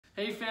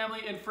Hey family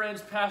and friends,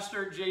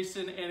 Pastor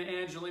Jason and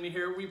Angelina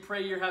here. We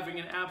pray you're having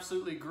an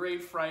absolutely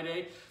great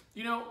Friday.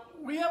 You know,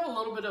 we have a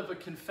little bit of a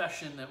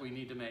confession that we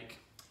need to make.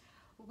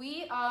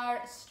 We are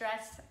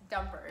stress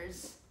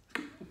dumpers.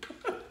 This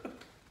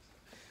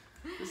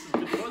is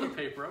good toilet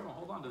paper. I'm gonna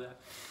hold on to that.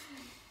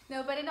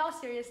 No, but in all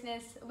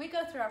seriousness, we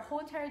go through our whole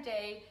entire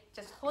day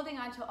just holding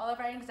on to all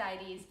of our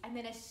anxieties, and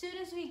then as soon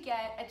as we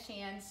get a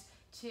chance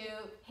to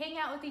hang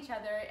out with each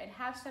other and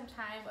have some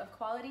time of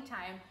quality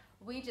time,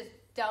 we just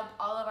dump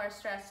all of our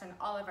stress and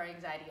all of our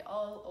anxiety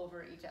all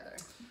over each other.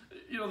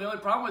 You know, the only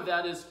problem with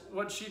that is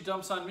what she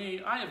dumps on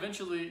me, I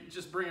eventually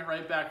just bring it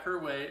right back her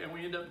way, and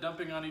we end up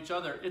dumping on each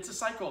other. It's a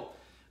cycle.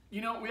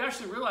 You know, we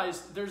actually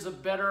realize there's a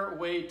better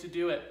way to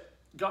do it.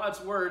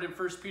 God's word in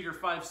 1 Peter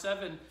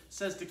 5:7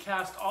 says to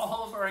cast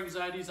all of our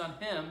anxieties on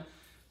him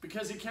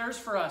because he cares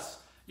for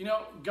us. You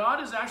know,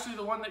 God is actually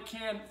the one that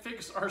can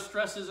fix our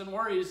stresses and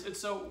worries. And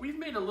so we've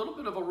made a little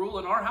bit of a rule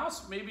in our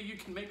house. Maybe you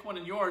can make one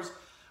in yours.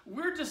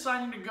 We're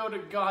deciding to go to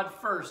God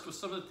first with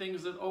some of the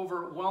things that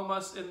overwhelm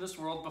us in this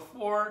world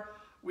before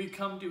we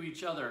come to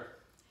each other.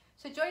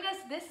 So join us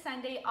this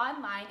Sunday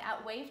online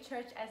at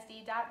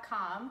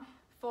wavechurchsd.com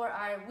for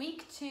our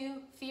Week 2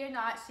 Fear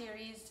Not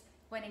series,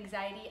 When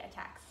Anxiety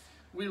Attacks.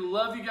 We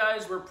love you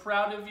guys. We're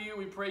proud of you.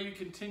 We pray you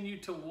continue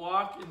to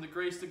walk in the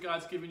grace that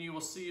God's given you.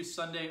 We'll see you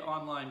Sunday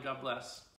online. God bless.